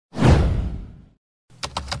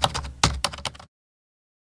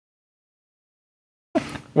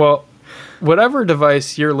Well, whatever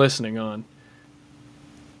device you're listening on,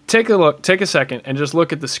 take a second and just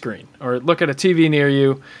look at the screen, or look at a TV near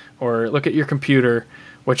you, or look at your computer.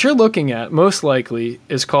 What you're looking at most likely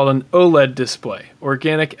is called an OLED display,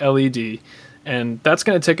 organic LED, and that's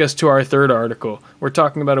going to take us to our third article. We're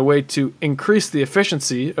talking about a way to increase the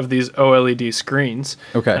efficiency of these OLED screens,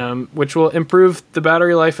 which will improve the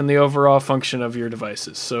battery life and the overall function of your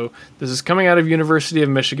devices. So this is coming out of University of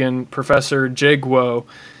Michigan, Professor Jay Guo.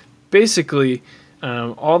 Basically,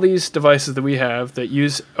 all these devices that we have that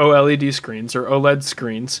use OLED screens or OLED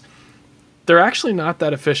screens, they're actually not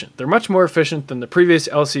that efficient. They're much more efficient than the previous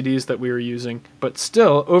LCDs that we were using, but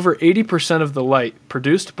still over 80% of the light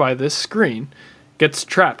produced by this screen gets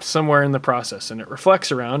trapped somewhere in the process, and it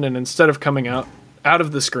reflects around, and instead of coming out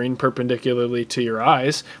of the screen perpendicularly to your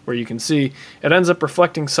eyes where you can see, it ends up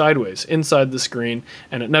reflecting sideways inside the screen,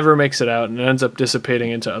 and it never makes it out, and it ends up dissipating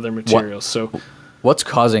into other materials. So what's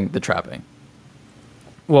causing the trapping?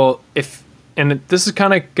 Well, this is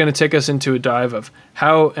kind of going to take us into a dive of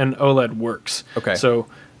how an OLED works. Okay. So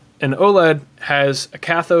an OLED has a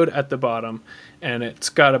cathode at the bottom, and it's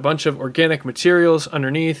got a bunch of organic materials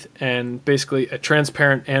underneath, and basically a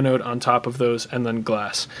transparent anode on top of those, and then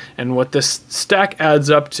glass. And what this stack adds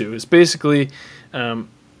up to is basically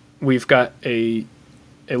we've got a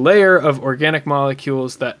layer of organic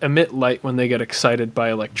molecules that emit light when they get excited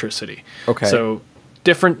by electricity. Okay. So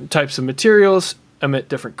different types of materials emit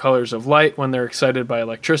different colors of light when they're excited by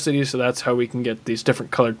electricity, so that's how we can get these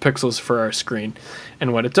different colored pixels for our screen.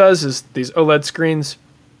 And what it does is these OLED screens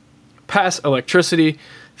pass electricity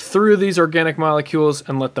through these organic molecules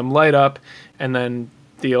and let them light up, and then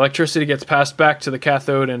the electricity gets passed back to the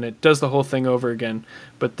cathode, and it does the whole thing over again.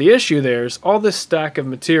 But the issue there is all this stack of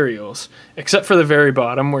materials, except for the very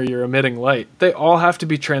bottom where you're emitting light, they all have to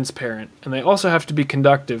be transparent, and they also have to be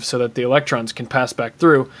conductive so that the electrons can pass back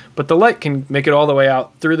through, but the light can make it all the way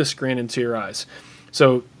out through the screen into your eyes.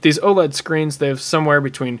 So these OLED screens, they have somewhere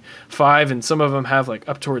between 5, and some of them have like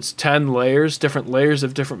up towards 10 layers, different layers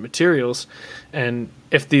of different materials. And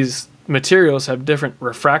if these materials have different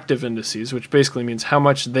refractive indices, which basically means how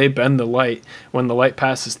much they bend the light when the light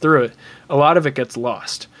passes through it, a lot of it gets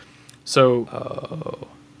lost. So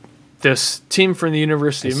this team from the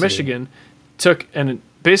University of Michigan took and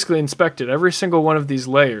basically inspected every single one of these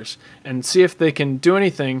layers and see if they can do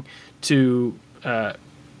anything to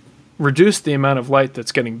reduce the amount of light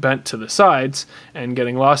that's getting bent to the sides and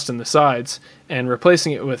getting lost in the sides, and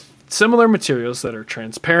replacing it with similar materials that are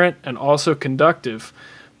transparent and also conductive,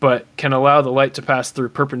 but can allow the light to pass through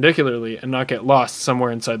perpendicularly and not get lost somewhere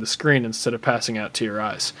inside the screen instead of passing out to your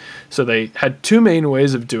eyes. So they had two main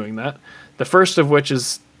ways of doing that. The first of which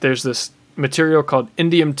is there's this material called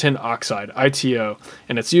indium tin oxide, ITO,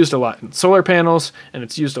 and it's used a lot in solar panels, and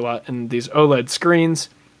it's used a lot in these OLED screens.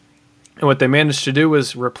 And what they managed to do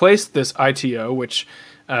was replace this ITO, which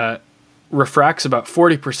refracts about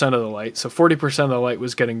 40% of the light. So 40% of the light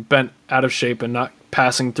was getting bent out of shape and not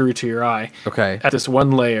passing through to your eye at this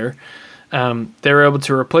one layer. They were able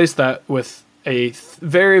to replace that with a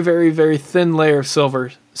very, very, very thin layer of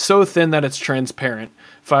silver, so thin that it's transparent,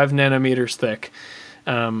 5 nanometers thick.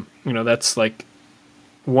 That's like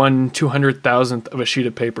 1/200,000th of a sheet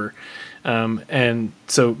of paper. And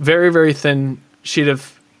so very, very thin sheet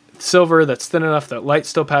of silver that's thin enough that light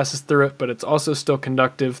still passes through it, but it's also still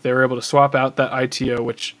conductive. They were able to swap out that ITO,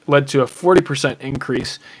 which led to a 40%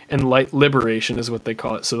 increase in light liberation, is what they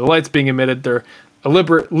call it. So the light's being emitted, they're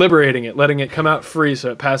liberating it, letting it come out free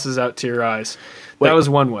so it passes out to your eyes. That was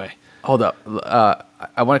one way. Hold up.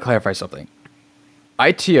 I want to clarify something.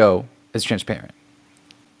 ITO is transparent.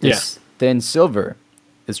 Yes. Thin silver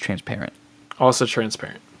is transparent. Also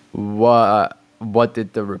transparent. What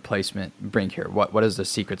did the replacement bring here? What is the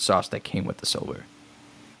secret sauce that came with the silver?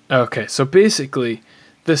 Okay, so basically,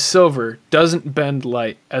 the silver doesn't bend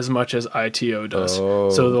light as much as ITO does.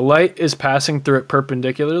 So the light is passing through it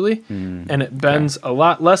perpendicularly, and it bends a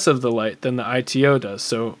lot less of the light than the ITO does.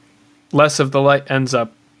 So less of the light ends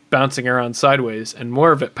up bouncing around sideways, and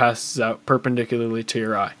more of it passes out perpendicularly to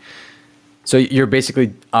your eye. So you're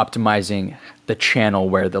basically optimizing the channel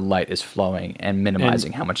where the light is flowing and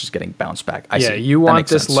minimizing how much is getting bounced back. I see. You want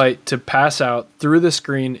this light to pass out through the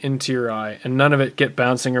screen into your eye, and none of it get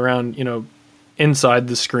bouncing around, inside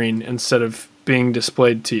the screen instead of being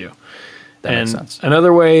displayed to you. That makes sense.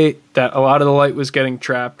 Another way that a lot of the light was getting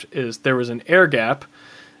trapped is there was an air gap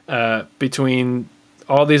between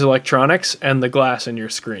all these electronics and the glass in your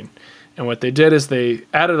screen. And what they did is they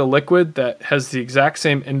added a liquid that has the exact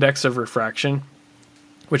same index of refraction,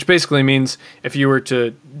 which basically means if you were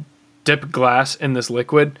to dip glass in this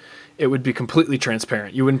liquid, it would be completely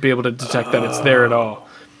transparent. You wouldn't be able to detect that it's there at all.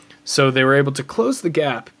 So they were able to close the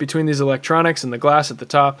gap between these electronics and the glass at the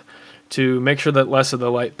top to make sure that less of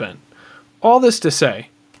the light bent. All this to say,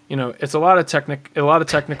 it's a lot of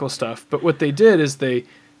technical stuff, but what they did is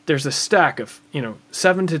there's a stack of,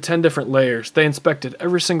 7 to 10 different layers. They inspected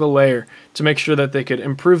every single layer to make sure that they could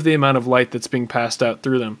improve the amount of light that's being passed out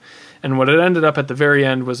through them. And what it ended up at the very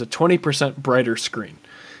end was a 20% brighter screen.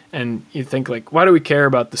 And you think, like, why do we care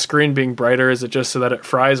about the screen being brighter? Is it just so that it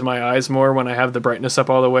fries my eyes more when I have the brightness up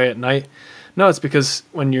all the way at night? No, it's because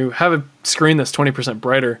when you have a screen that's 20%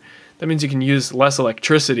 brighter, that means you can use less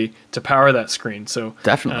electricity to power that screen. So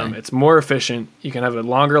definitely, it's more efficient. You can have a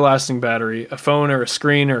longer lasting battery, a phone or a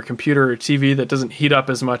screen or a computer or TV that doesn't heat up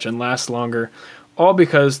as much and last longer, all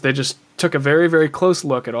because they just took a very, very close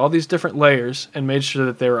look at all these different layers and made sure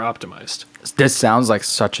that they were optimized. This sounds like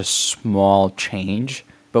such a small change,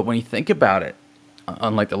 but when you think about it,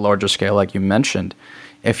 on the larger scale, like you mentioned,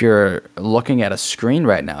 if you're looking at a screen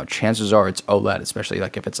right now, chances are it's OLED, especially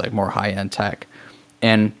if it's more high-end tech.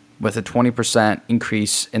 And with a 20%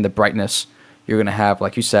 increase in the brightness, you're going to have,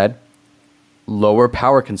 like you said, lower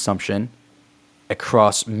power consumption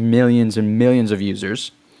across millions and millions of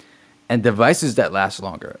users, and devices that last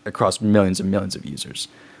longer across millions and millions of users.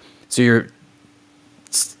 So you're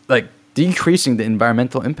decreasing the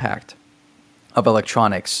environmental impact of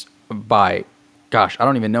electronics by, gosh, I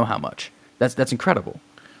don't even know how much. That's incredible.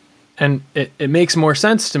 And it makes more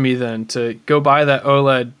sense to me then to go buy that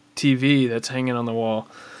OLED TV that's hanging on the wall.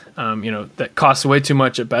 That costs way too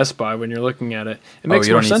much at Best Buy when you're looking at it. It makes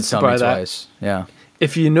more sense to buy that. Twice. Yeah.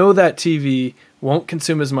 If you know that TV won't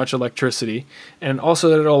consume as much electricity, and also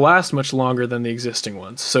that it'll last much longer than the existing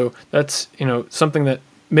ones. So that's, something that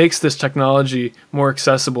makes this technology more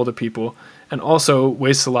accessible to people and also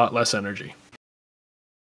wastes a lot less energy.